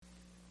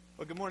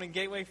Well, good morning,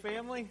 Gateway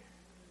family.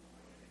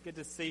 Good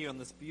to see you on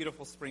this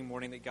beautiful spring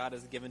morning that God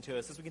has given to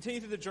us. As we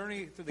continue through the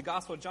journey through the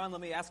Gospel of John, let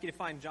me ask you to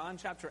find John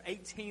chapter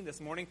 18 this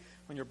morning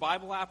on your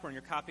Bible app or in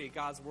your copy of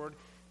God's Word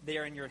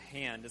there in your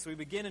hand. As we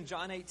begin in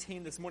John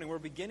 18 this morning, we're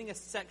beginning a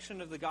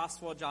section of the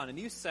Gospel of John, a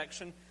new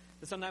section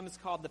that sometimes is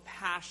called the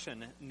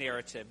Passion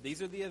narrative.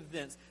 These are the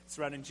events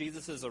surrounding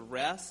Jesus'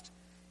 arrest,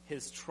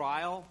 his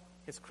trial,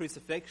 his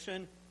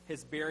crucifixion,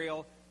 his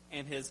burial,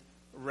 and his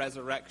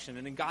resurrection.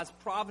 And in God's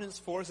providence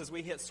for us, as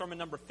we hit sermon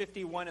number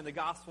 51 in the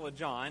Gospel of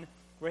John,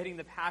 we're hitting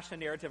the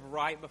Passion narrative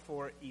right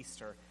before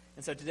Easter.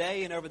 And so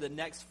today and over the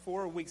next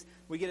 4 weeks,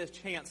 we get a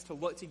chance to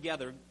look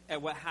together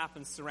at what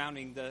happens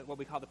surrounding what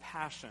we call the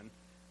Passion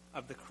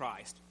of the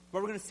Christ.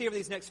 What we're going to see over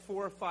these next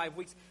 4 or 5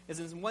 weeks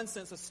is, in one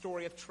sense, a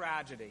story of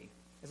tragedy.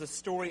 It's a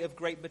story of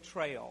great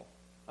betrayal,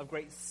 of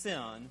great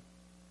sin,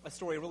 a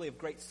story really of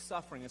great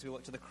suffering as we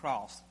look to the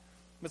cross.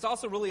 But it's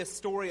also really a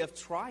story of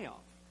triumph.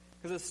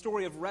 Because it's a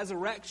story of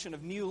resurrection,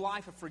 of new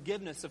life, of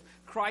forgiveness, of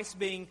Christ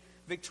being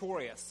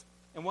victorious.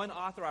 And one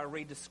author I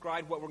read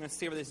described what we're going to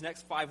see over these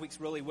next 5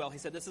 weeks really well. He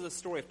said this is a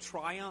story of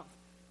triumph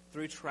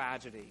through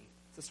tragedy.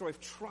 It's a story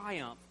of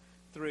triumph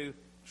through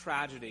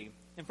tragedy.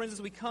 And friends,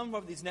 as we come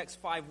over these next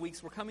 5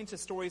 weeks, we're coming to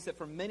stories that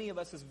for many of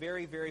us is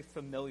very, very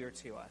familiar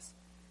to us.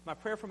 My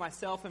prayer for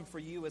myself and for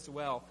you as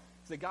well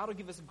is that God will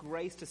give us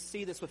grace to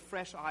see this with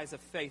fresh eyes of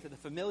faith, that the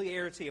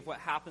familiarity of what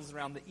happens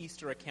around the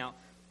Easter account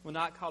will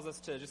not cause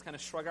us to just kind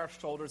of shrug our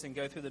shoulders and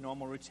go through the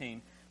normal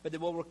routine, but that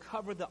we'll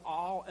recover the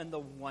awe and the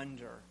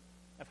wonder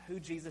of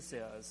who Jesus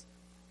is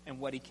and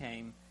what he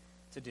came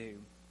to do.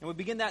 And we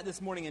begin that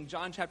this morning in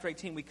John chapter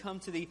 18. We come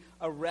to the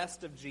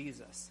arrest of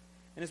Jesus.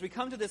 And as we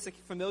come to this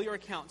familiar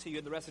account to you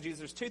of the arrest of Jesus,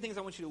 there's two things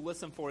I want you to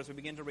listen for as we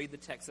begin to read the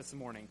text this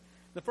morning.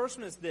 The first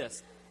one is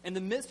this. In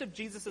the midst of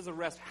Jesus'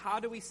 arrest,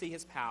 how do we see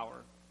his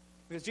power?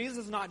 Because Jesus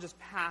is not just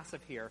passive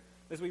here.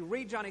 As we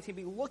read John 18,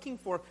 be looking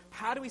for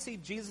how do we see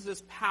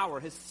Jesus' power,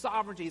 his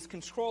sovereignty, his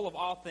control of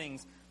all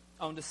things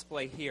on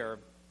display here.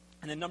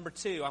 And then number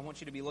two, I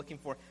want you to be looking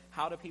for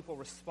how do people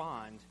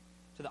respond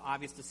to the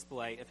obvious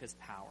display of his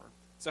power.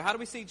 So how do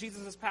we see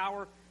Jesus'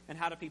 power and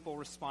how do people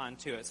respond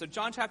to it? So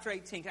John chapter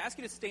 18, can I ask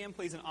you to stand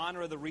please in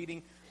honor of the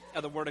reading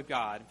of the Word of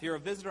God. If you're a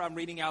visitor, I'm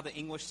reading out the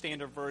English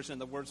Standard Version.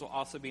 The words will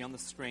also be on the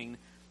screen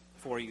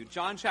for you.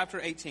 John chapter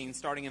 18,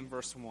 starting in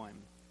verse 1.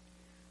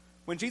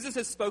 When Jesus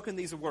had spoken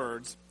these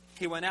words,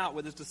 he went out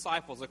with his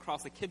disciples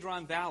across the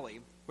Kidron Valley,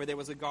 where there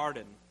was a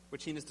garden,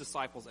 which he and his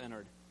disciples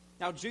entered.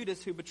 Now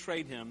Judas, who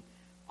betrayed him,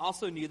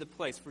 also knew the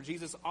place, for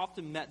Jesus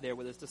often met there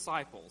with his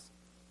disciples.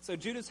 So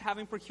Judas,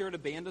 having procured a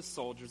band of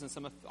soldiers and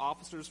some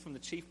officers from the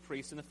chief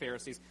priests and the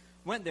Pharisees,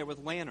 went there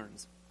with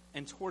lanterns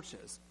and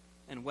torches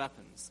and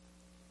weapons.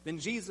 Then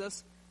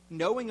Jesus,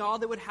 knowing all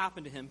that would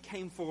happen to him,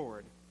 came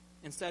forward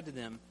and said to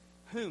them,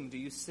 "Whom do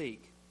you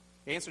seek?"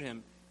 They answered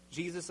him,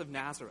 "Jesus of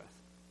Nazareth."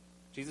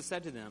 Jesus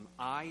said to them,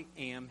 "I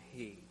am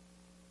he."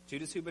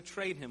 Judas, who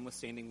betrayed him, was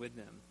standing with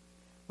them.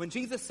 When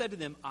Jesus said to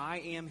them, "I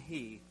am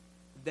he,"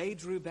 they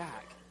drew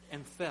back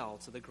and fell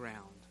to the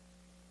ground.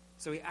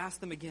 So he asked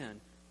them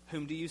again,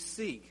 "Whom do you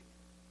seek?"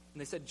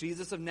 And they said,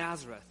 "Jesus of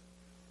Nazareth."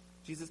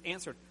 Jesus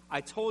answered, "I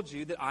told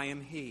you that I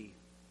am he.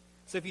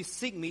 So if you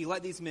seek me,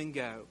 let these men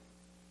go."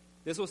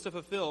 This was to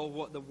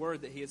fulfill the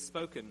word that he had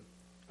spoken.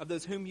 "Of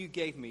those whom you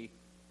gave me,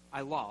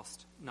 I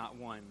lost not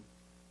one."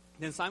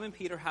 Then Simon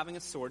Peter, having a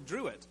sword,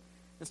 drew it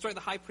and struck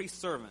the high priest's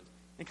servant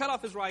and cut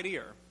off his right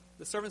ear.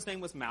 The servant's name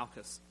was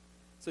Malchus.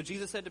 So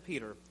Jesus said to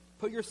Peter,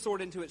 "Put your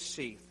sword into its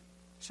sheath.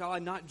 Shall I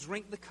not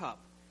drink the cup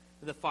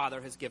that the Father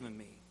has given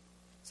me?"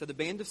 So the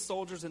band of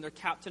soldiers and their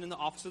captain and the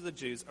officer of the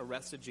Jews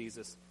arrested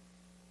Jesus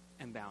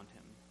and bound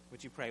him.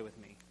 Would you pray with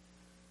me?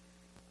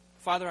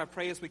 Father, I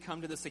pray as we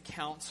come to this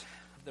account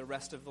of the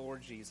arrest of the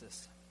Lord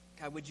Jesus,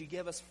 God, would you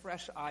give us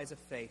fresh eyes of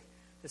faith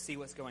to see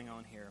what's going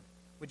on here?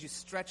 Would you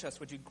stretch us?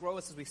 Would you grow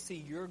us as we see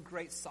your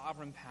great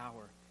sovereign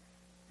power?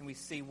 And we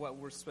see what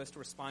we're supposed to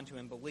respond to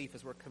in belief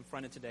as we're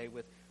confronted today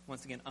with,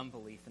 once again,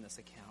 unbelief in this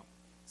account.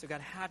 So God,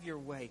 have your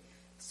way.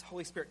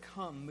 Holy Spirit,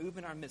 come, move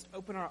in our midst.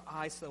 Open our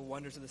eyes to the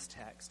wonders of this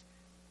text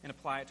and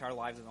apply it to our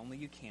lives as only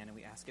you can. And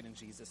we ask it in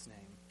Jesus'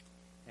 name.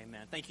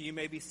 Amen. Thank you. You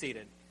may be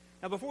seated.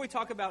 Now, before we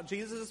talk about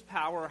Jesus'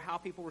 power or how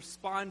people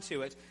respond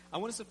to it, I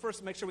want us to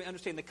first make sure we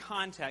understand the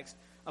context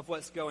of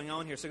what's going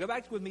on here. So go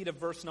back with me to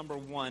verse number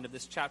 1 of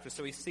this chapter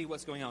so we see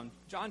what's going on.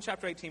 John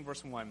chapter 18,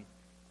 verse 1.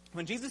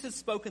 When Jesus had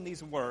spoken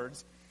these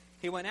words,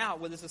 he went out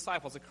with his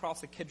disciples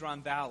across the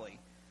Kidron Valley,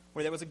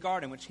 where there was a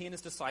garden which he and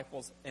his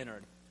disciples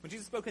entered. When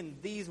Jesus spoke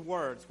in these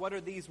words, what are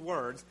these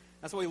words?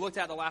 That's what we looked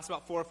at the last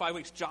about 4 or 5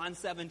 weeks. John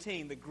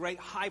 17, the great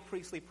high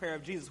priestly prayer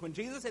of Jesus. When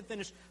Jesus had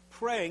finished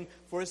praying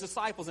for his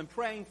disciples and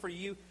praying for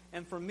you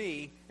and for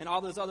me and all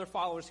those other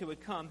followers who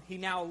would come, he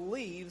now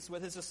leaves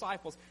with his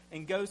disciples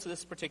and goes to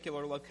this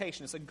particular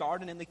location. It's a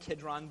garden in the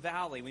Kidron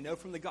Valley. We know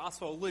from the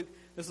Gospel of Luke,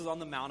 this is on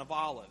the Mount of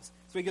Olives.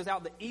 So he goes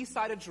out the east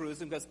side of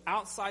Jerusalem, goes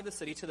outside the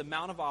city to the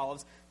Mount of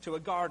Olives to a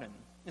garden.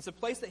 It's a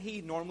place that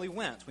he normally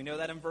went. We know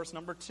that in verse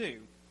number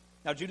 2.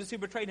 Now Judas, who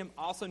betrayed him,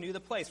 also knew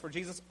the place, for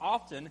Jesus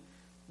often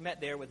met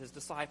there with his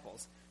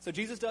disciples. So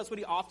Jesus does what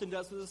he often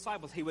does with his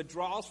disciples. He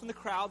withdraws from the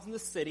crowds in the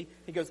city.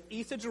 He goes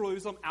east of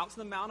Jerusalem, out to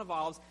the Mount of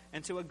Olives,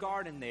 and to a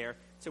garden there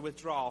to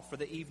withdraw for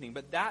the evening.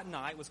 But that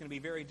night was going to be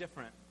very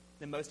different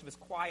than most of his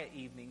quiet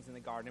evenings in the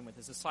garden with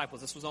his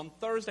disciples. This was on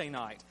Thursday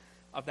night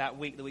of that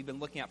week that we've been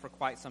looking at for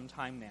quite some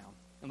time now.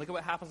 And look at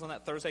what happens on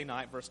that Thursday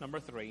night, verse number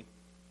 3.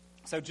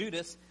 So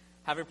Judas,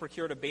 having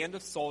procured a band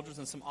of soldiers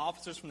and some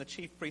officers from the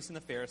chief priests and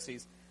the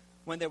Pharisees,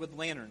 went there with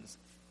lanterns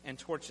and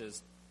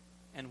torches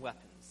and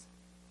weapons.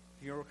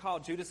 If you recall,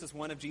 Judas is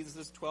one of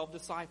Jesus' 12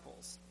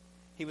 disciples.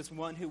 He was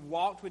one who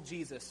walked with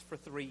Jesus for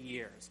 3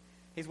 years.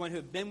 He's one who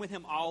had been with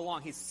him all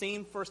along. He's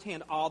seen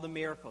firsthand all the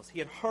miracles. He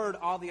had heard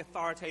all the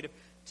authoritative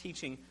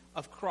teaching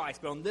of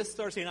Christ. But on this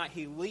Thursday night,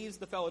 he leaves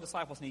the fellow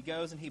disciples and he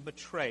goes and he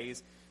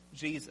betrays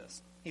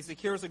Jesus. He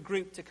secures a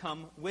group to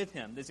come with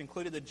him. This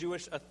included the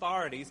Jewish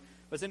authorities.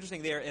 But it's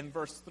interesting there in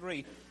verse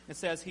 3, it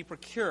says he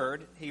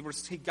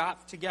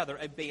got together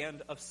a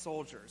band of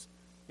soldiers.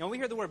 Now, when we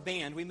hear the word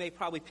band, we may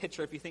probably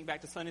picture, if you think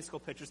back to Sunday school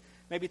pictures,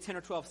 maybe 10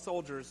 or 12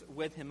 soldiers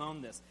with him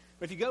on this.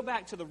 But if you go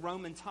back to the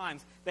Roman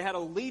times, they had a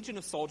legion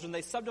of soldiers, and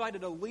they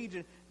subdivided a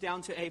legion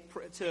down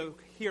to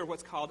here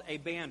what's called a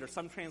band, or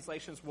some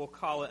translations will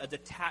call it a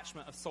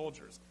detachment of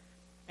soldiers.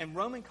 In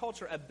Roman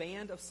culture, a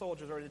band of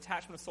soldiers or a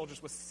detachment of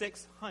soldiers was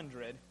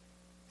 600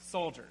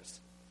 soldiers.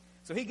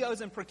 So he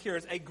goes and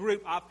procures a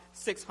group of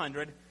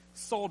 600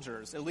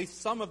 soldiers. At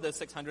least some of those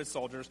 600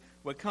 soldiers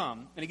would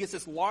come. And he gets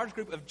this large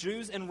group of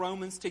Jews and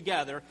Romans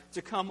together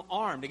to come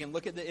armed. Again,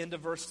 look at the end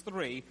of verse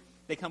 3.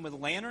 They come with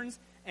lanterns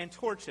and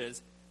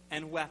torches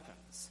and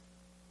weapons.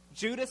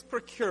 Judas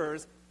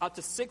procures up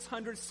to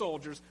 600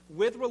 soldiers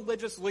with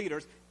religious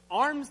leaders,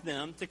 arms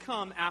them to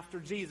come after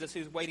Jesus,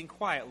 who's waiting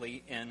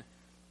quietly in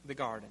the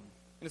garden.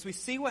 And as we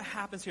see what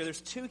happens here,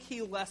 there's 2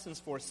 key lessons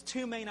for us,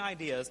 2 main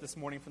ideas this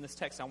morning from this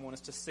text I want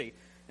us to see.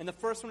 And the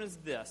first one is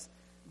this: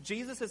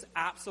 Jesus is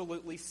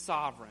absolutely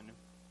sovereign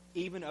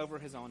even over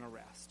his own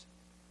arrest.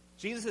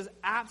 Jesus is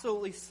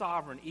absolutely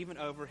sovereign even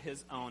over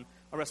his own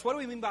arrest. What do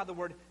we mean by the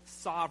word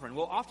sovereign?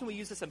 Well, often we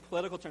use this in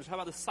political terms. How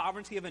about the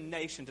sovereignty of a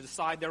nation to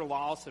decide their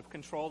laws, to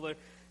control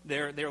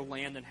their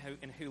land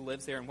and who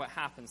lives there and what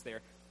happens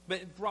there?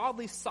 But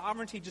broadly,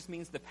 sovereignty just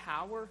means the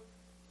power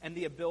and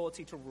the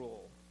ability to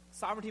rule.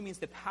 Sovereignty means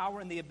the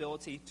power and the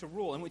ability to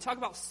rule. And when we talk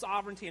about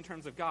sovereignty in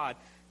terms of God,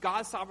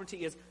 God's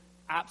sovereignty is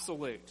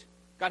absolute.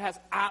 God has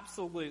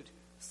absolute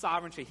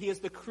sovereignty. He is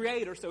the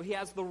creator, so he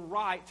has the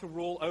right to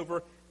rule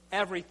over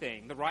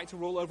everything. The right to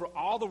rule over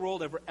all the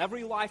world, over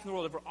every life in the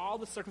world, over all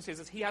the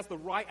circumstances. He has the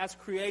right as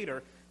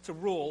creator to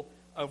rule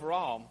over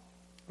all.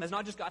 But it's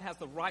not just God has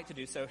the right to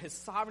do so. His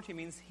sovereignty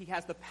means he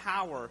has the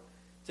power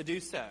to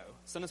do so.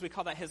 Sometimes we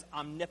call that his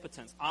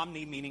omnipotence.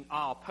 Omni meaning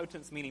all,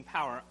 potence meaning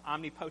power,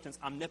 omnipotence,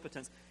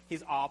 omnipotence.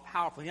 He's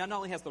all-powerful. He not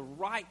only has the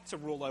right to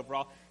rule over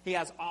all, he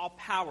has all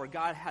power.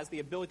 God has the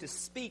ability to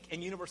speak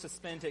and universes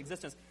spin into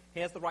existence. He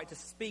has the right to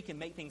speak and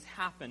make things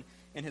happen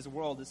in his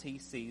world as he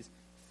sees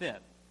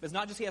fit. But it's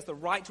not just he has the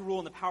right to rule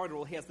and the power to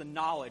rule, he has the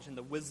knowledge and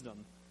the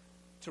wisdom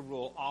to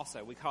rule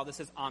also. We call this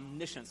his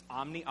omniscience.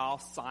 Omni, all,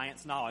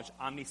 science, knowledge.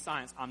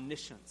 Omniscience,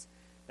 omniscience.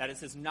 That is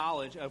his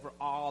knowledge over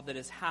all that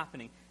is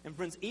happening. And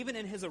friends, even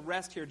in his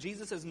arrest here,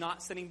 Jesus is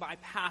not sitting by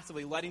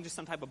passively letting just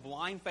some type of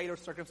blind fate or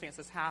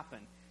circumstances happen.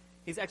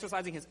 He's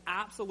exercising his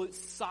absolute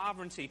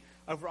sovereignty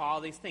over all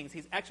these things.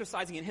 He's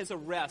exercising in his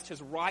arrest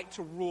his right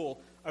to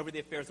rule over the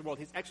affairs of the world.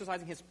 He's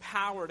exercising his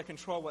power to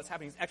control what's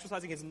happening. He's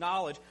exercising his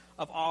knowledge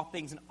of all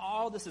things. And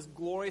all this is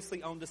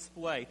gloriously on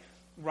display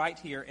right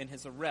here in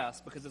his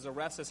arrest, because his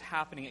arrest is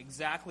happening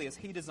exactly as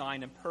he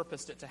designed and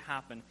purposed it to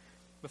happen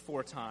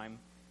before time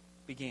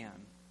began.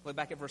 Look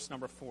back at verse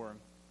number 4.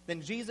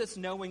 Then Jesus,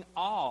 knowing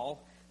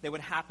all that would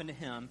happen to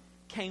him,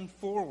 came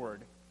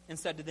forward and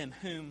said to them,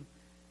 "Whom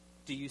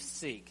do you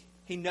seek?"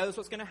 He knows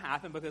what's going to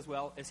happen because,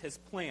 well, it's his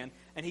plan,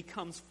 and he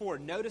comes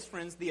forward. Notice,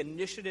 friends, the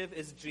initiative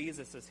is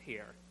Jesus's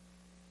here.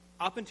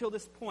 Up until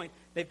this point,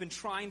 they've been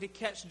trying to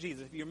catch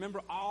Jesus. If you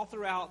remember, all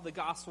throughout the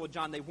Gospel of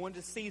John, they wanted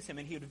to seize him,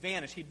 and he would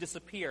vanish. He'd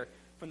disappear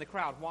from the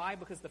crowd. Why?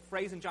 Because the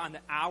phrase in John,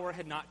 the hour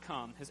had not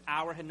come. His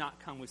hour had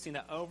not come. We've seen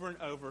that over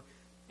and over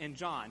in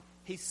John.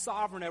 He's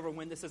sovereign over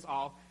when this is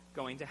all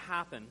going to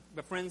happen.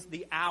 But friends,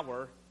 the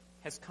hour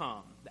has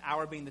come. The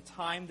hour being the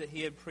time that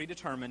he had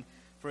predetermined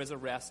for his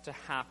arrest to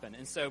happen.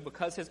 And so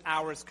because his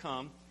hour has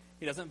come,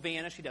 he doesn't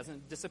vanish, he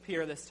doesn't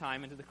disappear this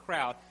time into the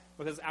crowd.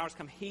 Because his hour has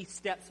come, he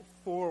steps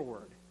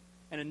forward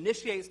and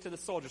initiates to the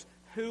soldiers,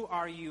 "Who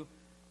are you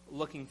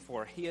looking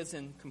for?" He is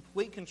in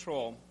complete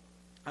control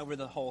over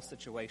the whole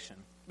situation.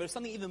 But there's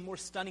something even more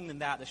stunning than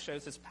that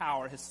shows his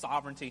power, his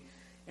sovereignty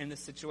in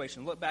this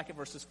situation. Look back at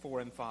verses 4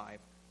 and 5.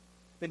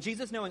 Then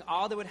Jesus, knowing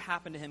all that would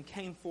happen to him,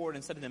 came forward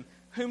and said to them,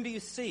 "Whom do you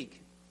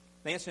seek?"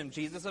 They answered him,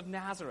 "Jesus of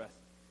Nazareth."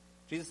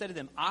 Jesus said to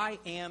them, "I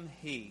am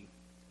he."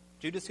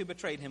 Judas, who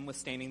betrayed him, was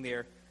standing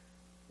there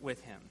with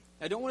him.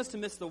 I don't want us to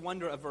miss the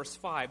wonder of verse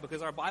 5,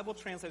 because our Bible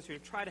translators who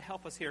try to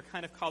help us here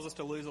kind of cause us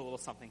to lose a little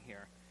something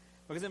here.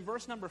 Because in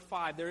verse number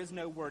 5, there is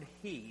no word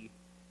he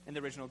in the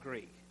original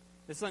Greek.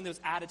 This is something that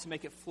was added to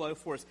make it flow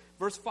for us.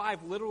 Verse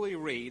 5 literally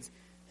reads,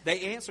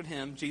 They answered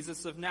him,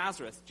 Jesus of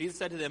Nazareth. Jesus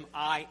said to them,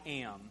 I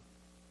am,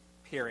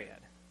 period.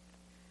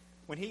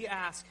 When he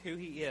asks who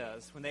he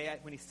is, when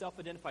he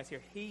self-identifies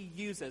here, he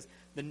uses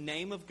the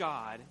name of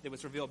God that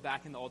was revealed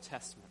back in the Old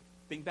Testament.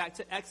 Think back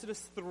to Exodus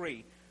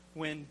 3,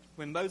 when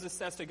Moses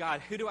says to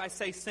God, who do I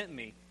say sent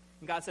me?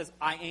 And God says,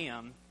 I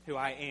am who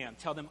I am.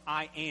 Tell them,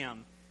 I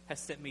am has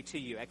sent me to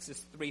you.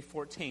 Exodus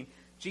 3:14.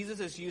 Jesus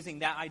is using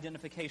that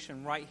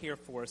identification right here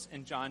for us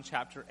in John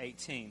chapter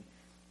 18.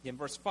 In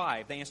verse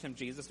 5, they answered him,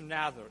 Jesus of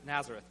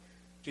Nazareth.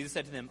 Jesus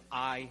said to them,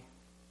 I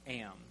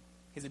am.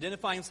 He's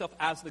identifying himself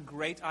as the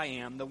great I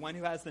am, the one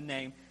who has the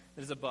name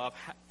that is above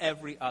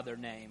every other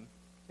name.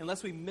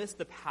 Unless we miss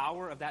the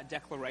power of that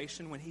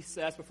declaration when he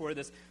says before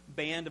this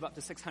band of up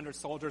to 600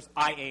 soldiers,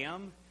 I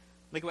am,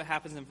 look at what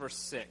happens in verse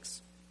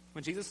 6.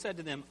 When Jesus said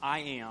to them, I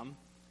am,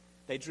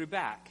 they drew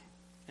back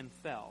and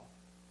fell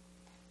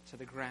to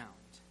the ground.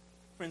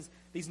 Friends,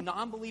 these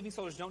non-believing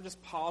soldiers don't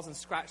just pause and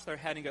scratch their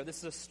head and go, this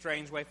is a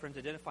strange way for him to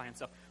identify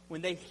himself.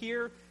 When they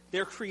hear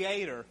their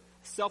Creator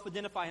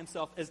self-identify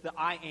himself as the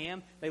I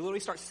am, they literally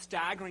start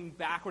staggering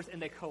backwards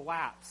and they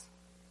collapse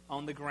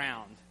on the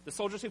ground. The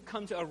soldiers who've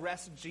come to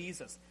arrest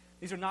Jesus,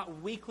 these are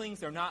not weaklings,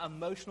 they're not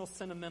emotional,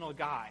 sentimental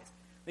guys.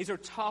 These are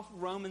tough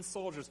Roman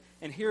soldiers.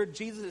 And here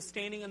Jesus is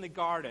standing in the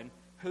garden.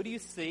 Who do you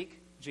seek?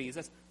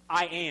 Jesus.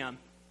 I am.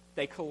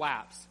 They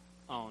collapse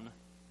on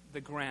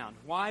the ground.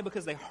 Why?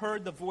 Because they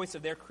heard the voice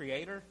of their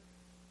Creator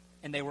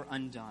and they were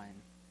undone.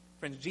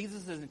 Friends,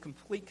 Jesus is in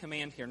complete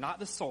command here, not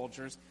the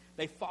soldiers.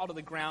 They fall to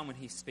the ground when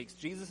he speaks.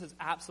 Jesus is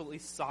absolutely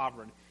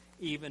sovereign,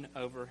 even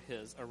over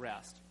his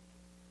arrest.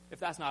 If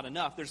that's not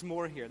enough, there's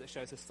more here that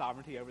shows his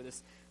sovereignty over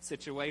this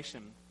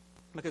situation.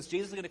 Because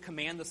Jesus is going to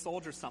command the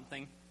soldiers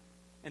something,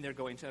 and they're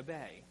going to obey.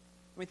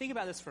 I mean, think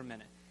about this for a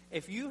minute.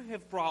 If you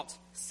have brought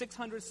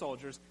 600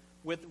 soldiers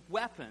with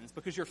weapons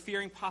because you're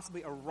fearing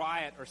possibly a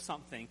riot or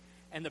something,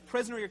 and the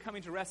prisoner you're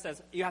coming to arrest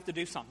says, you have to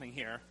do something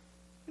here,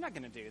 you're not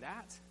going to do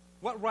that.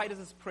 What right does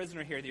this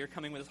prisoner here that you're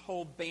coming with this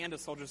whole band of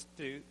soldiers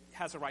do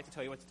has a right to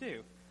tell you what to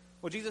do?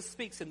 Well, Jesus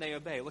speaks and they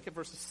obey. Look at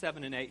verses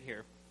 7 and 8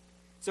 here.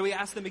 So he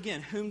asked them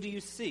again, whom do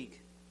you seek?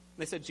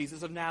 They said,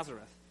 Jesus of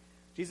Nazareth.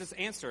 Jesus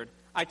answered,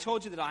 I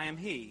told you that I am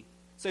he.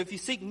 So if you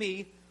seek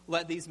me,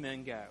 let these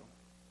men go.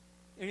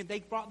 And they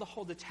brought the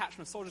whole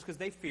detachment of soldiers because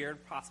they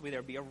feared possibly there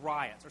would be a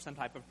riot or some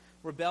type of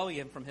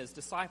rebellion from his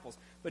disciples.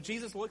 But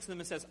Jesus looks at them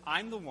and says,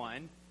 I'm the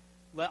one.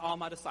 Let all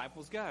my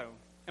disciples go.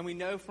 And we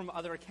know from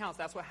other accounts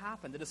that's what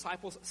happened. The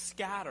disciples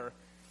scatter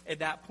at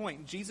that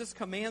point. Jesus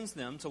commands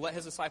them to let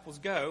his disciples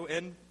go.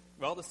 And,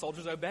 well, the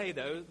soldiers obey,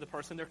 though, the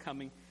person they're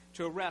coming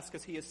to arrest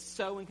because he is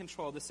so in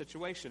control of the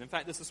situation. In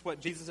fact, this is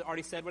what Jesus had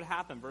already said would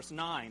happen. Verse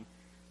 9.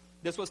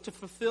 This was to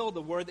fulfill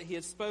the word that he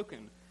had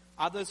spoken.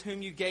 Of those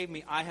whom you gave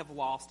me, I have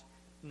lost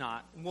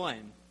not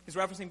one. He's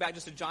referencing back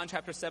just to John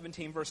chapter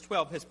 17, verse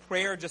 12. His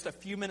prayer just a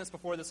few minutes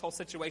before this whole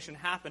situation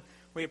happened,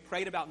 where he had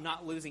prayed about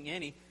not losing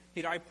any.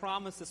 He'd already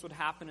promised this would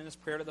happen in his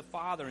prayer to the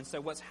Father. And so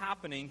what's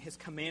happening, his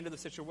command of the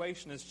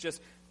situation, is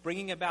just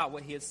bringing about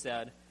what he had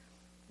said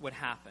would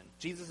happen.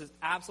 Jesus is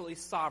absolutely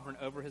sovereign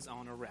over his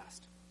own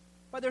arrest.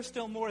 But there's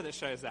still more that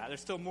shows that.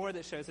 There's still more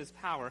that shows his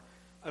power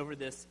over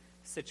this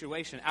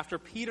situation. After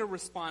Peter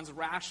responds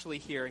rashly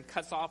here and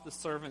cuts off the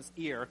servant's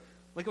ear,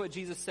 look at what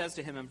Jesus says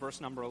to him in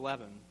verse number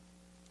 11.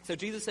 So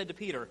Jesus said to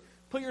Peter,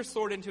 put your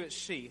sword into its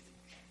sheath.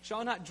 Shall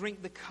I not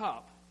drink the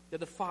cup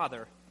that the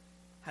Father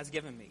has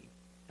given me?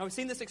 Now, we've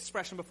seen this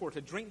expression before.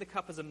 To drink the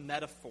cup is a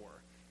metaphor.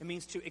 It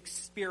means to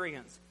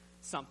experience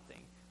something.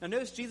 Now,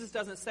 notice Jesus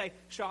doesn't say,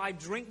 shall I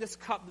drink this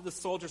cup that the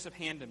soldiers have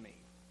handed me?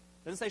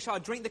 It doesn't say, shall I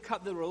drink the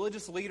cup that the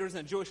religious leaders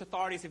and Jewish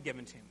authorities have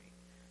given to me?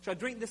 Shall I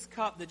drink this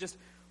cup that just,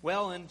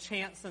 well, in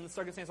chance and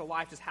circumstance of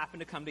life just happened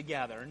to come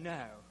together?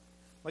 No.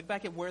 Look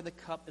back at where the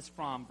cup is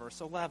from,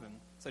 verse 11.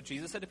 So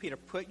Jesus said to Peter,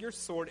 put your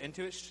sword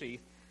into its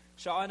sheath.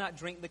 Shall I not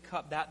drink the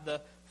cup that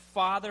the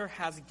Father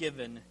has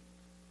given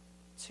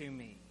to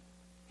me?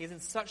 He's in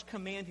such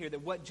command here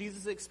that what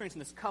Jesus is experiencing,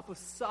 this cup of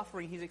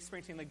suffering he's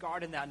experiencing in the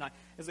garden that night,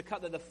 is a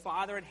cup that the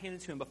Father had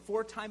handed to him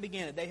before time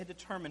began, that they had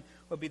determined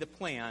would be the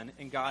plan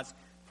in God's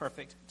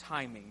perfect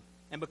timing.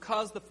 And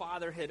because the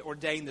Father had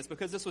ordained this,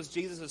 because this was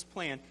Jesus'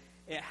 plan,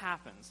 it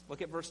happens.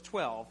 Look at verse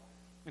 12.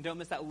 And don't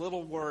miss that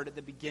little word at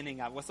the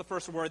beginning of it. What's the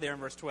first word there in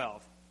verse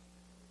 12?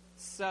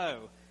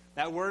 So.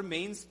 That word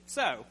means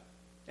so.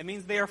 It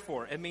means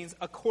therefore. It means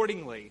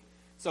accordingly.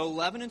 So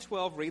 11 and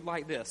 12 read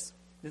like this.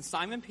 Then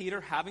Simon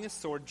Peter, having a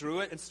sword,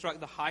 drew it and struck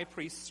the high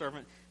priest's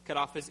servant, cut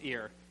off his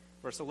ear.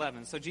 Verse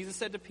 11. So Jesus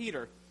said to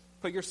Peter,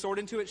 put your sword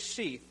into its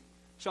sheath.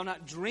 Shall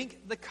not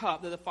drink the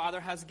cup that the Father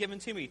has given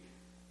to me.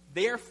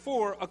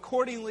 Therefore,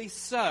 accordingly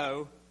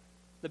so,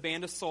 the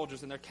band of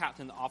soldiers and their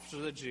captain, the officers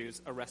of the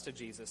Jews, arrested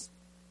Jesus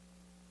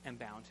and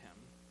bound him.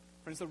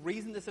 Friends, the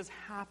reason this is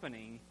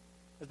happening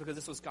is because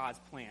this was God's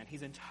plan.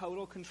 He's in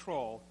total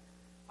control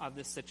of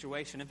this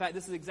situation. In fact,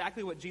 this is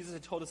exactly what Jesus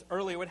had told us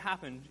earlier would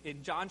happen.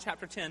 In John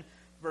chapter 10,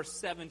 verse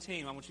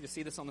 17, I want you to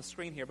see this on the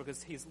screen here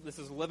because this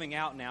is living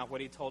out now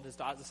what he told his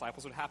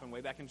disciples would happen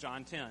way back in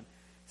John 10. He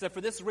said,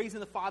 for this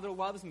reason the Father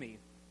loves me,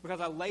 because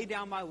I lay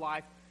down my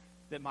life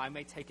that I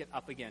may take it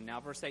up again. Now,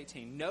 verse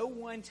 18, no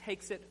one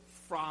takes it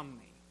from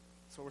me.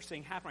 That's what we're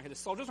seeing happen right here. The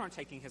soldiers aren't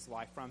taking his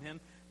life from him.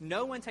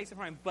 No one takes it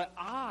from him, but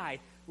I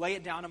lay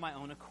it down on my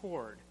own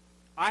accord.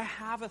 I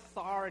have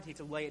authority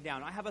to lay it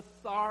down. I have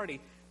authority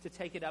to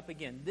take it up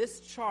again. This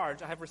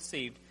charge I have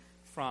received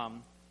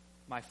from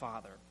my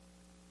Father.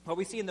 What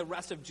we see in the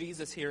rest of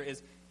Jesus here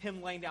is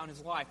him laying down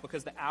his life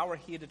because the hour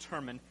he had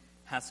determined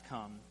has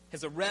come.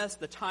 His arrest,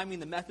 the timing,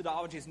 the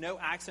methodology is no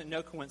accident,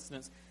 no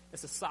coincidence.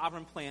 It's a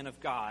sovereign plan of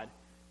God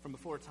from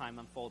before time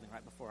unfolding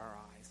right before our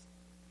eyes.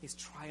 He's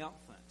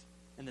triumphant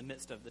in the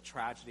midst of the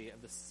tragedy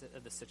of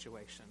the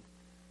situation.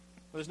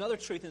 But there's another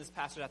truth in this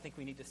passage I think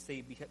we need to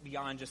see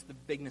beyond just the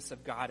bigness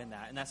of God in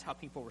that, and that's how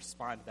people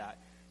respond to that.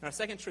 And our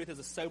second truth is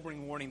a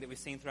sobering warning that we've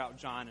seen throughout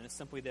John, and it's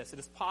simply this. It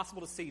is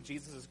possible to see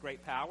Jesus'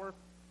 great power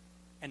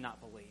and not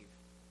believe.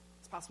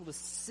 It's possible to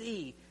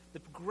see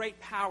the great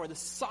power, the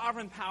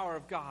sovereign power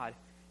of God,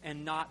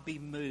 and not be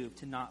moved,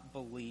 to not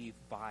believe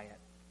by it.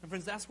 And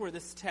friends, that's where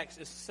this text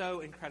is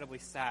so incredibly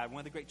sad, one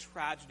of the great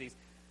tragedies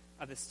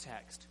of this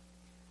text.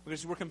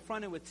 Because we're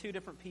confronted with two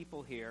different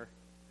people here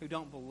who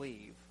don't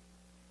believe.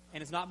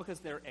 And it's not because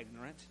they're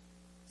ignorant.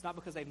 It's not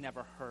because they've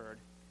never heard.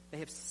 They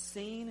have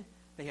seen,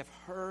 they have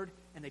heard,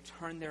 and they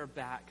turn their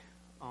back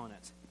on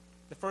it.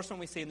 The first one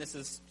we see, and this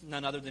is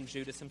none other than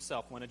Judas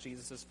himself, one of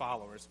Jesus'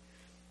 followers.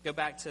 Go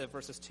back to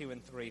verses 2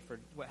 and 3 for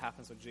what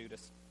happens with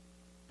Judas.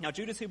 Now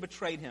Judas, who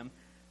betrayed him,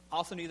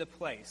 also knew the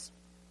place,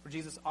 for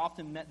Jesus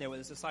often met there with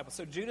his disciples.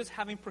 So Judas,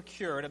 having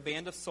procured a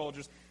band of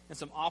soldiers and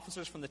some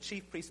officers from the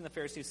chief priests and the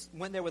Pharisees,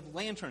 went there with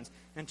lanterns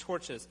and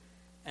torches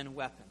and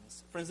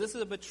weapons. Friends, this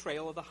is a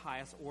betrayal of the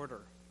highest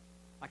order.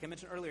 Like I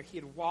mentioned earlier, he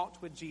had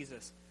walked with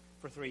Jesus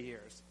for 3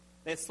 years.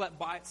 They had slept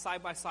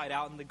side by side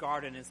out in the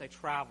garden as they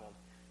traveled.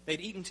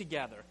 They'd eaten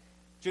together.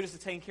 Judas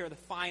had taken care of the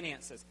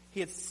finances. He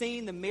had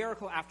seen the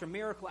miracle after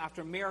miracle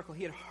after miracle.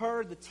 He had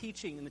heard the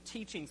teaching and the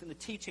teachings and the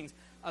teachings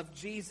of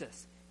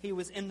Jesus. He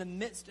was in the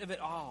midst of it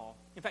all.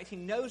 In fact, he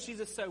knows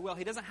Jesus so well,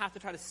 he doesn't have to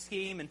try to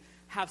scheme and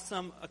have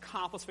some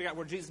accomplice figure out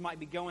where Jesus might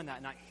be going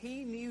that night.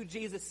 He knew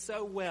Jesus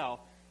so well,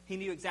 he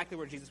knew exactly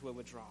where Jesus would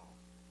withdraw.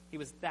 He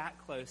was that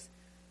close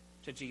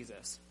to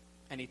Jesus,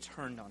 and he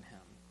turned on him.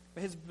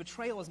 But his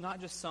betrayal is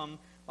not just some,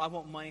 well, I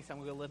want money, so I'm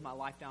going to go live my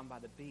life down by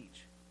the beach.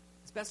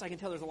 As best I can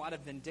tell, there's a lot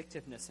of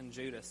vindictiveness in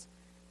Judas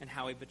and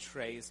how he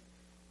betrays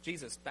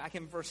Jesus. Back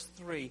in verse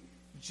 3,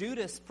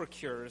 Judas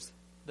procures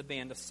the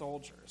band of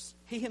soldiers.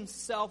 He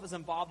himself is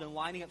involved in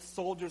lining up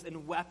soldiers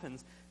and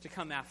weapons to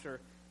come after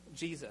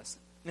Jesus.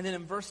 And then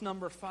in verse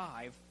number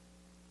 5,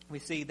 we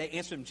see they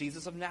answered him,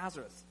 Jesus of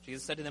Nazareth.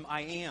 Jesus said to them,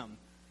 I am.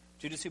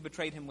 Judas, who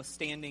betrayed him, was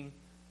standing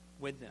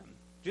with them.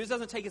 Judas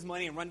doesn't take his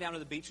money and run down to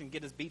the beach and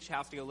get his beach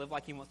house to go live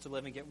like he wants to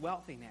live and get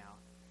wealthy now.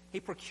 He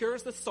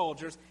procures the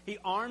soldiers, he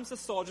arms the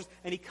soldiers,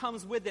 and he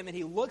comes with them, and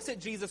he looks at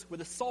Jesus with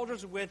the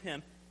soldiers with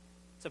him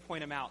to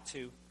point him out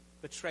to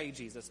betray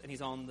Jesus, and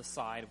he's on the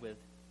side with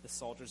the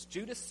soldiers.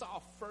 Judas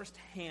saw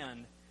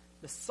firsthand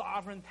the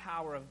sovereign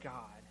power of God,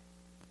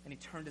 and he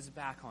turned his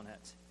back on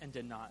it and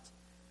did not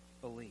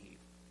believe.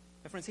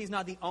 And friends, he's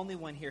not the only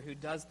one here who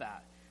does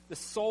that. The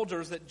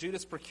soldiers that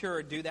Judas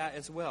procured do that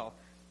as well.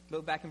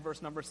 Look back in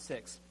verse number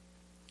 6.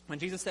 When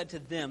Jesus said to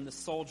them, the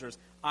soldiers,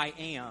 I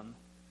am,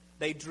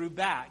 they drew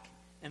back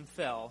and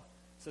fell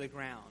to the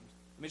ground.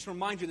 Let me just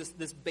remind you,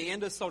 this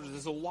band of soldiers,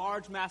 there's a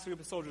large, massive group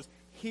of soldiers.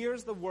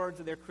 Here's the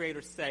words of their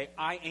creator say,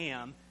 I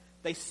am.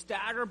 They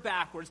stagger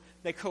backwards.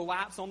 They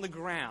collapse on the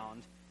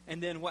ground.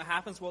 And then what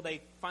happens? Well,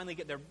 they finally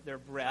get their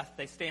breath.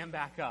 They stand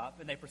back up,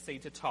 and they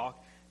proceed to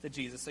talk to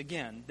Jesus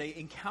again. They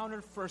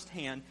encountered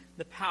firsthand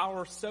the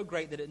power so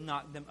great that it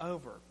knocked them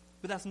over.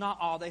 But that's not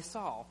all they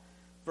saw.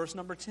 Verse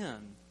number 10.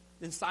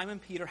 Then Simon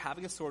Peter,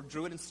 having a sword,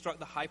 drew it and struck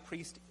the high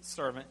priest's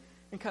servant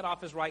and cut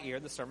off his right ear.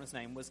 The servant's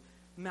name was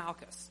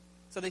Malchus.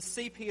 So they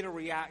see Peter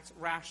react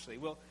rashly.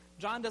 Well,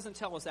 John doesn't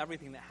tell us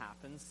everything that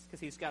happens because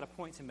he's got a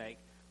point to make.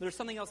 There's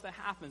something else that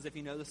happens if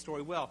you know the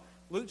story well.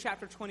 Luke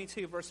chapter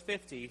 22, verse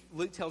 50,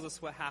 Luke tells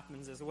us what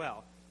happens as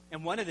well.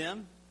 And one of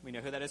them, we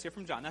know who that is here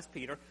from John, that's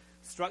Peter,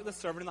 struck the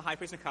servant and the high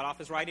priest and cut off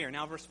his right ear.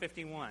 Now verse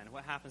 51,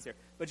 what happens here?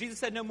 But Jesus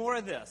said, no more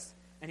of this.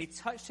 And he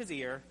touched his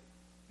ear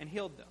and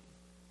healed them.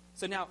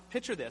 So now,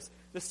 picture this.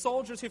 The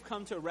soldiers who've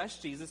come to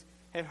arrest Jesus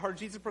have heard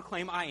Jesus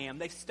proclaim, I am.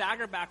 They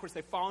stagger backwards.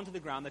 They fall into the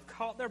ground. They've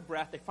caught their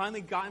breath. They've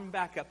finally gotten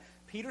back up.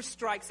 Peter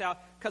strikes out,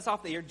 cuts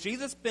off the ear.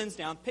 Jesus bends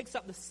down, picks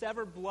up the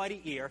severed, bloody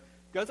ear,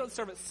 goes to the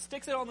servant,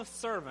 sticks it on the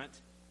servant,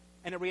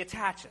 and it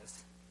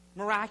reattaches.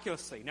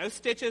 Miraculously. No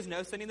stitches,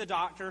 no sending the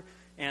doctor,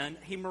 and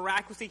he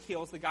miraculously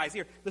heals the guy's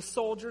ear. The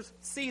soldiers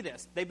see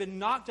this. They've been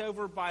knocked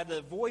over by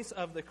the voice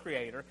of the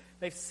Creator.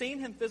 They've seen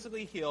him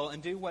physically heal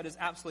and do what is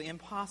absolutely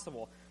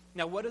impossible.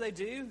 Now, what do?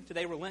 Do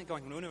they relent,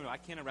 going, no, I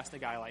can't arrest a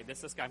guy like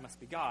this. This guy must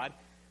be God.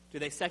 Do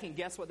they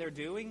second-guess what they're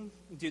doing?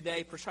 Do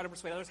they try to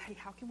persuade others, hey,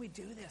 how can we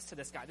do this to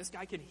this guy? This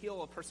guy can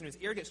heal a person whose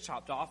ear gets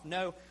chopped off.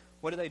 No.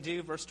 What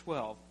do? Verse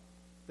 12.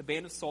 The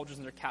band of soldiers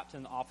and their captain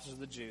and the officers of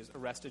the Jews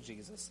arrested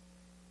Jesus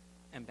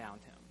and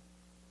bound him.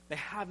 They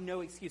have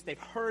no excuse. They've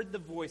heard the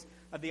voice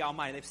of the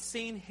Almighty. They've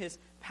seen his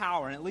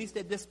power. And at least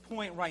at this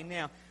point right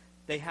now,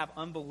 they have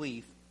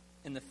unbelief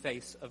in the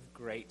face of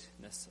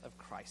greatness of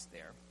Christ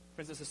there.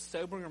 Friends, it's a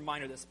sobering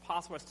reminder that it's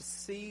possible for us to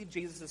see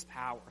Jesus'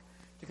 power,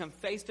 to come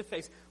face to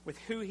face with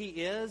who he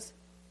is,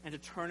 and to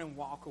turn and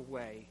walk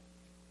away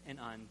in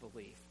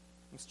unbelief.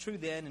 It's true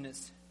then, and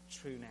it's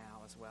true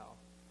now as well.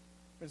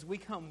 As we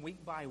come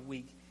week by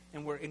week,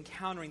 and we're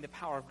encountering the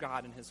power of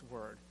God in his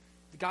word.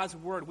 God's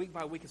word, week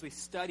by week, as we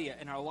study it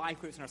in our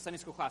life groups, in our Sunday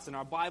school class, in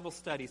our Bible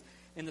studies,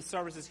 in the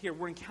services here,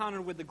 we're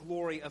encountered with the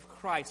glory of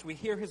Christ. We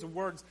hear his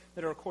words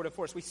that are recorded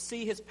for us. We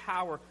see his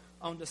power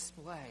on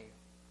display.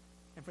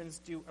 And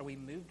friends, are we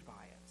moved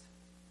by it?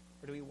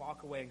 Or do we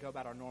walk away and go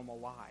about our normal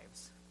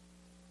lives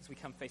as we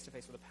come face to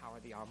face with the power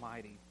of the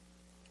Almighty?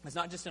 It's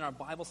not just in our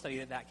Bible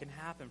study that can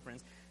happen,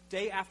 friends.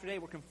 Day after day,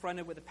 we're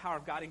confronted with the power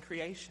of God in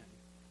creation.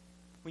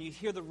 When you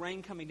hear the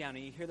rain coming down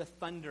and you hear the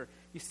thunder,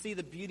 you see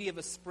the beauty of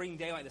a spring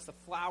day like this, the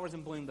flowers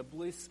in bloom, the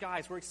blue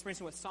skies. We're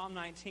experiencing what Psalm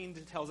 19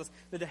 tells us,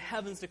 that the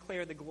heavens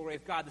declare the glory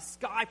of God. The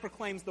sky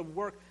proclaims the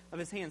work of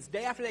his hands.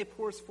 Day after day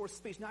pours forth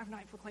speech. Night after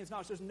night proclaims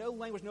knowledge. There's no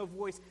language, no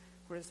voice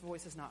where his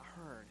voice is not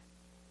heard.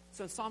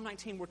 So in Psalm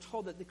 19, we're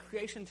told that the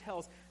creation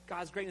tells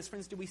God's greatness.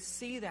 Friends, do we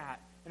see that?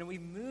 And are we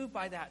moved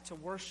by that to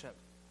worship?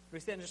 Or we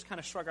stand and just kind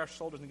of shrug our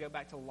shoulders and go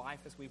back to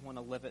life as we want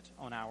to live it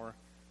on our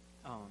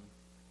own?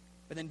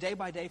 But then day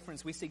by day,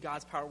 friends, we see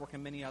God's power work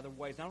in many other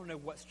ways. And I don't know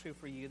what's true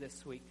for you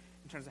this week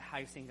in terms of how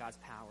you've seen God's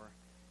power.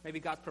 Maybe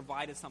God's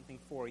provided something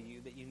for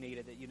you that you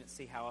needed, that you didn't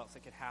see how else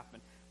it could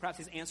happen. Perhaps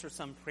he's answered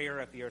some prayer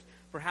of yours.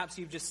 Perhaps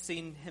you've just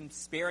seen him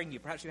sparing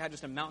you. Perhaps you've had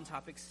just a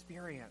mountaintop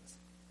experience.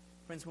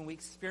 Friends, when we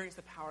experience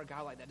the power of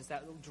God like that, does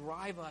that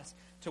drive us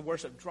to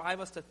worship, drive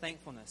us to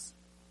thankfulness?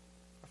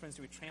 Or friends,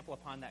 do we trample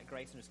upon that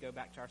grace and just go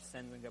back to our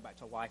sins and go back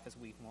to life as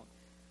we want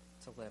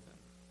to live in?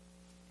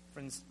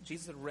 Friends,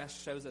 Jesus'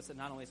 rest shows us that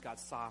not only is God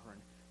sovereign,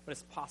 but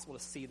it's possible to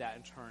see that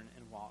and turn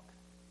and walk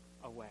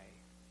away.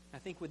 And I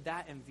think with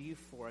that in view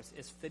for us,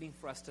 it's fitting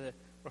for us to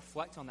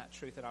reflect on that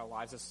truth in our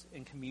lives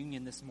in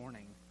communion this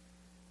morning.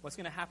 What's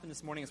going to happen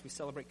this morning as we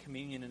celebrate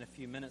communion in a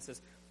few minutes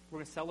is we're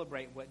going to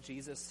celebrate what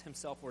Jesus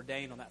himself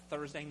ordained on that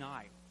Thursday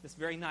night, this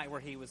very night where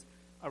he was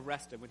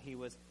arrested, when he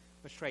was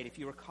betrayed. If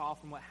you recall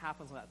from what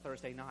happens on that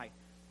Thursday night,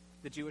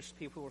 the Jewish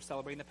people were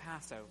celebrating the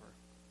Passover.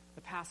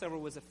 The Passover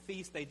was a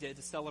feast they did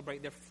to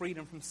celebrate their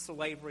freedom from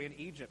slavery in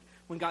Egypt.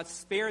 When God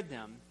spared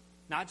them,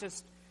 not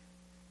just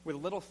with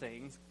little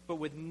things, but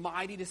with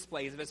mighty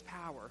displays of his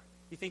power.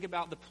 You think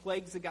about the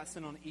plagues that got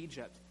sent on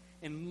Egypt.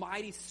 In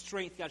mighty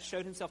strength, God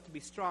showed himself to be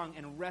strong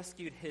and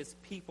rescued his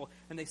people.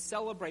 And they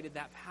celebrated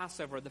that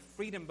Passover, the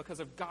freedom,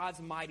 because of God's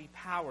mighty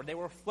power. They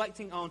were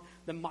reflecting on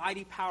the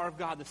mighty power of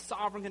God, the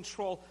sovereign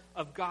control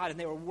of God, and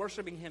they were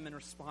worshiping him in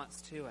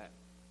response to it.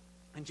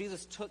 And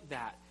Jesus took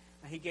that,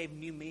 and he gave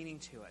new meaning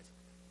to it.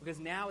 Because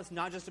now it's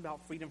not just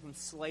about freedom from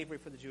slavery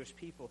for the Jewish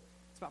people.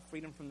 It's about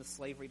freedom from the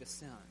slavery to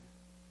sin.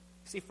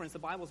 See, friends, the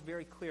Bible is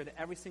very clear that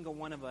every single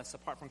one of us,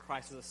 apart from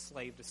Christ, is a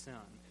slave to sin.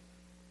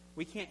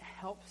 We can't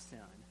help sin.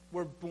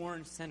 We're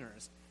born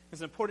sinners.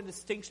 There's an important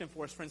distinction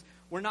for us, friends.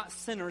 We're not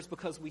sinners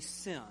because we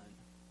sin.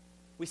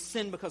 We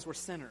sin because we're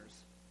sinners.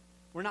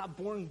 We're not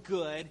born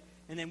good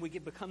and then we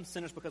become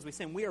sinners because we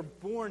sin. We are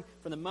born,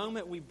 from the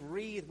moment we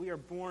breathe, we are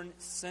born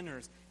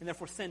sinners. And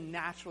therefore sin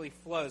naturally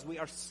flows. We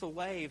are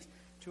slaves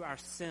to our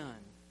sin.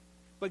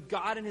 But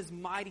God in his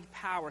mighty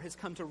power has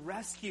come to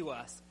rescue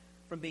us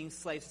from being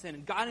slaves to sin.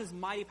 And God in his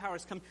mighty power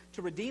has come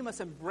to redeem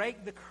us and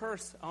break the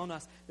curse on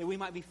us, that we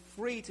might be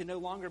free to no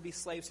longer be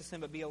slaves to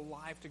sin, but be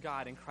alive to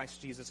God in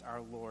Christ Jesus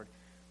our Lord.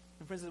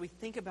 And friends, as we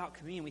think about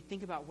communion, we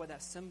think about what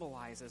that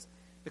symbolizes.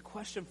 The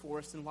question for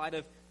us in light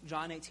of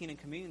John 18 and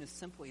communion is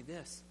simply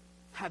this: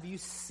 have you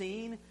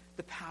seen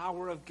the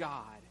power of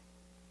God,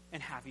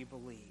 and have you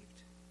believed?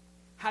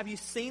 Have you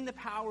seen the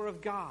power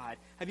of God?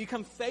 Have you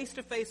come face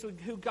to face with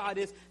who God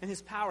is and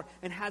his power?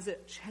 And has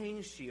it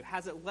changed you?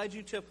 Has it led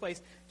you to a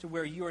place to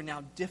where you are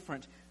now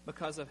different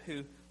because of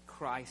who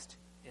Christ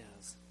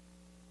is?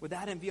 With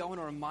that in view, I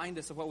want to remind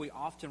us of what we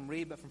often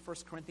read, but from 1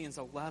 Corinthians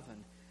 11,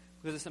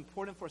 because it's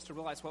important for us to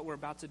realize what we're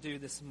about to do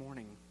this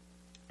morning.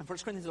 In 1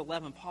 Corinthians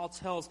 11, Paul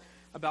tells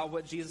about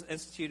what Jesus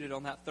instituted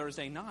on that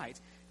Thursday night.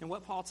 And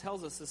what Paul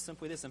tells us is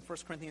simply this in 1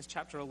 Corinthians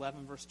chapter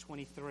 11, verse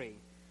 23.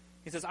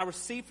 He says, I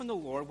received from the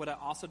Lord what I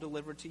also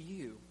delivered to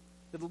you,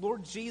 that the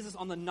Lord Jesus,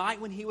 on the night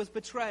when he was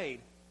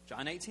betrayed,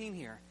 John 18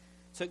 here,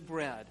 took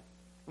bread.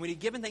 And when he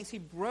had given thanks, he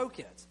broke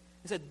it.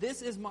 He said,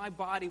 this is my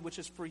body, which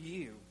is for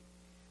you.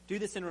 Do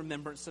this in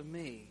remembrance of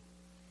me.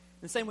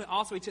 In the same way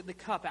also he took the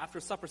cup after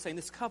supper, saying,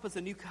 this cup is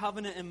the new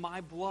covenant in my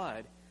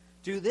blood.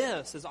 Do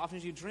this as often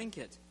as you drink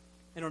it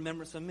in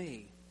remembrance of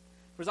me.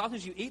 For as often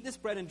as you eat this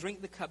bread and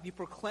drink the cup, you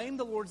proclaim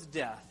the Lord's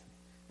death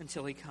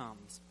until he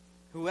comes.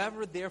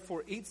 Whoever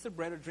therefore eats the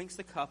bread or drinks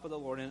the cup of the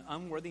Lord in an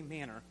unworthy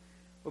manner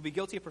will be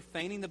guilty of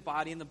profaning the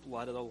body and the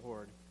blood of the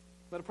Lord.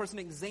 Let a person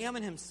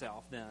examine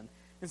himself then,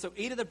 and so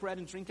eat of the bread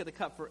and drink of the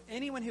cup. For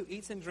anyone who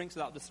eats and drinks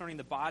without discerning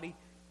the body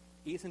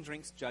eats and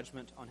drinks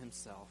judgment on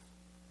himself.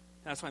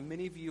 And that's why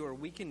many of you are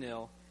weak and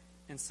ill,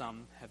 and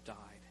some have died.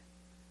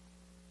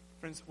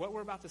 Friends, what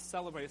we're about to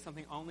celebrate is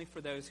something only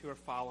for those who are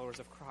followers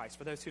of Christ,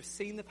 for those who've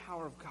seen the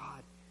power of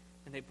God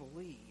and they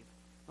believe.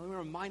 And let me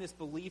remind us,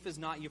 belief is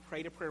not you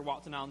prayed a prayer,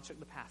 walked an aisle, and shook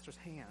the pastor's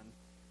hand.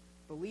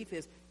 Belief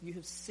is you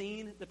have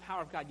seen the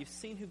power of God. You've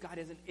seen who God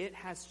is, and it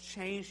has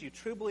changed you.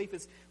 True belief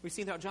is, we've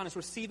seen throughout John, is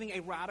receiving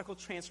a radical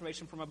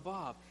transformation from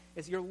above.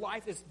 Is your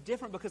life is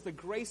different because the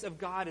grace of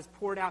God is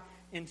poured out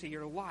into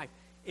your life.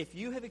 If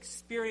you have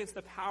experienced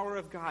the power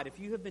of God, if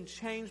you have been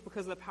changed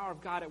because of the power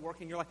of God at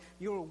work in your life,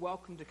 you are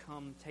welcome to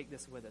come take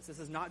this with us. This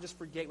is not just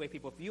for Gateway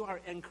people. If you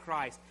are in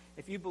Christ,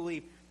 if you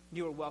believe,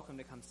 you are welcome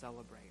to come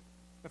celebrate.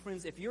 But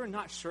friends, if you're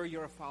not sure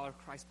you're a follower of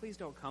Christ, please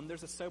don't come.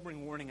 There's a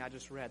sobering warning I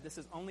just read. This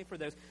is only for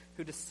those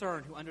who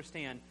discern, who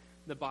understand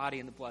the body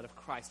and the blood of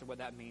Christ and what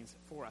that means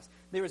for us.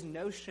 There is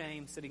no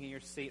shame sitting in your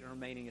seat and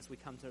remaining as we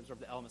come to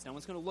observe the elements. No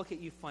one's going to look at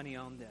you funny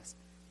on this.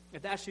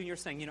 If that's you and you're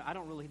saying, I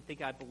don't really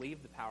think I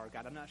believe the power of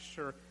God, I'm not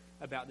sure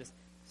about this,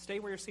 stay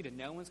where you're seated.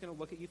 No one's going to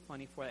look at you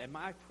funny for that. And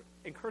my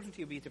encouragement to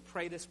you would be to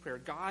pray this prayer.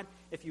 God,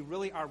 if you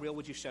really are real,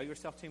 would you show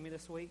yourself to me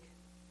this week?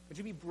 Would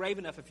you be brave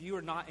enough, if you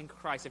are not in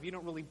Christ, if you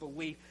don't really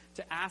believe,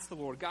 to ask the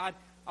Lord, God,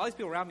 all these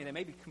people around me, they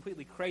may be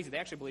completely crazy. They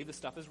actually believe this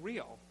stuff is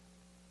real.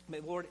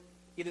 But Lord,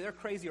 either they're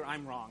crazy or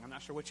I'm wrong. I'm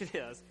not sure which it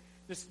is.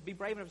 Just be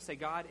brave enough to say,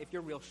 God, if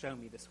you're real, show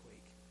me this week.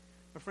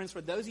 But friends,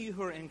 for those of you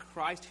who are in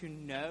Christ, who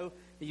know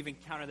that you've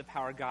encountered the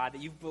power of God,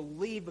 that you've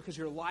believed because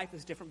your life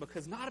is different,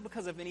 not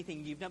because of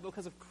anything you've done, but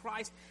because of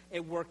Christ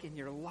at work in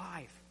your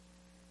life.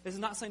 This is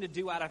not something to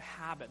do out of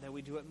habit, that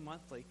we do it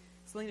monthly.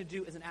 It's something to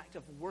do as an act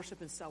of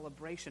worship and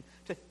celebration,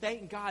 to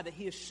thank God that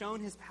he has shown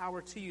his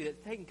power to you,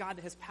 that thank God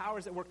that his power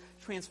is at work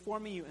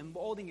transforming you and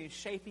molding you,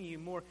 shaping you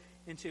more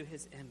into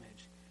his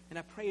image. And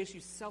I pray as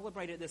you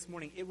celebrate it this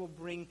morning, it will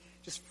bring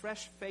just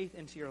fresh faith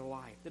into your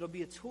life. It'll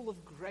be a tool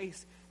of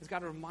grace as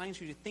God reminds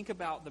you to think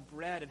about the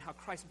bread and how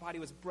Christ's body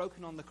was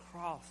broken on the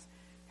cross,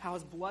 how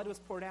his blood was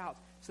poured out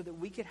so that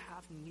we could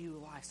have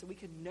new life, so we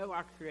could know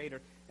our Creator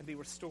and be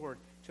restored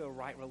to a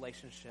right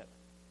relationship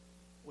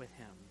with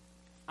him.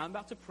 I'm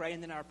about to pray,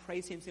 and then our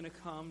praise team's going to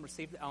come,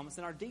 receive the elements,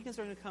 and our deacons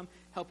are going to come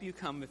help you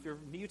come. If you're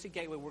new to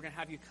Gateway, we're going to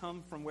have you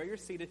come from where you're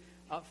seated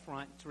up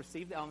front to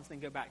receive the elements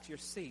and then go back to your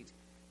seat.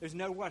 There's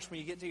no rush when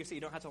you get to your seat.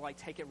 You don't have to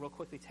take it real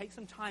quickly. Take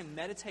some time,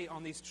 meditate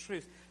on these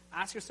truths.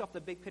 Ask yourself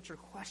the big picture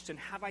question: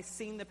 have I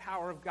seen the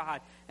power of God,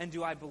 and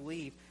do I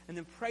believe? And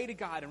then pray to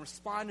God and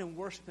respond in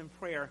worship and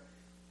prayer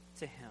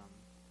to him.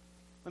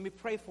 Let me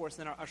pray for us,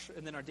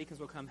 and then our deacons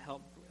will come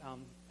help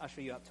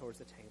usher you up towards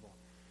the table.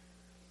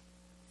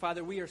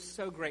 Father, we are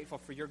so grateful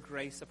for your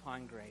grace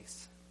upon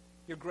grace.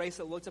 Your grace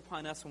that looked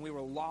upon us when we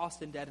were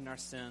lost and dead in our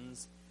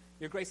sins.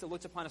 Your grace that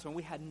looked upon us when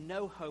we had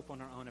no hope on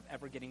our own of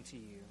ever getting to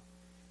you.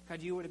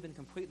 God, you would have been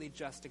completely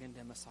just to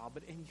condemn us all,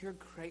 but in your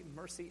great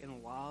mercy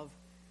and love,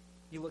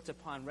 you looked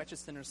upon wretched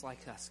sinners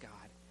like us, God,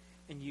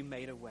 and you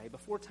made a way.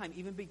 Before time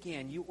even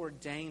began, you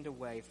ordained a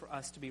way for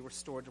us to be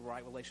restored to a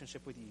right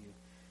relationship with you.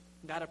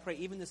 God, I pray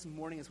even this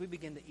morning as we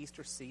begin the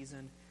Easter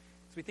season,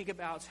 as we think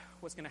about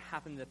what's going to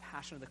happen in the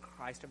Passion of the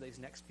Christ over these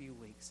next few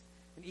weeks,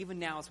 and even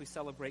now as we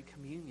celebrate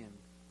communion,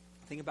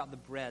 think about the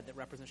bread that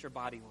represents your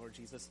body, Lord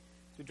Jesus,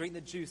 as we drink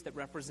the juice that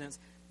represents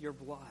your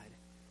blood.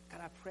 God,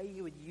 I pray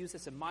you would use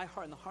this in my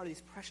heart and the heart of these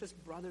precious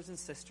brothers and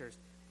sisters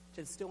to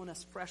instill in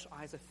us fresh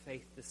eyes of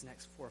faith this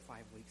next 4 or 5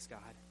 weeks, God,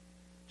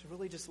 to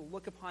really just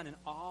look upon in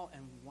awe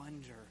and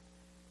wonder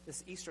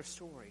this Easter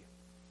story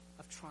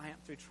of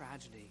triumph through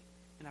tragedy.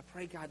 And I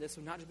pray, God, this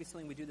would not just be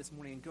something we do this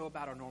morning and go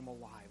about our normal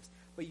lives,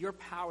 but your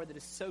power that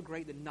is so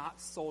great that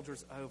knocks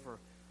soldiers over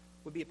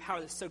would be a power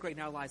that's so great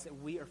in our lives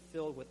that we are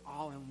filled with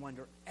awe and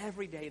wonder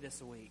every day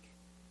this week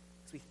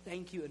as we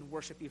thank you and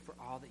worship you for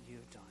all that you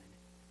have done.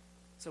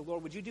 So,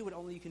 Lord, would you do what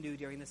only you can do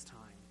during this time?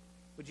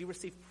 Would you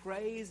receive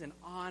praise and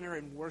honor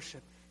and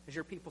worship as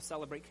your people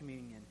celebrate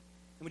communion?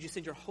 And would you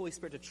send your Holy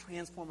Spirit to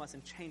transform us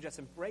and change us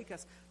and break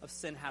us of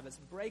sin habits,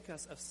 break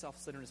us of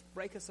self-centeredness,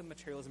 break us of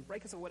materialism,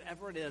 break us of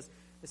whatever it is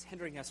that's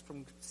hindering us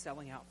from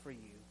selling out for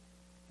you.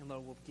 And,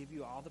 Lord, we'll give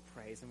you all the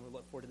praise, and we'll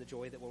look forward to the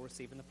joy that we'll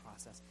receive in the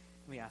process.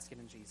 And we ask it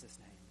in Jesus'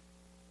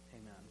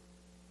 name. Amen.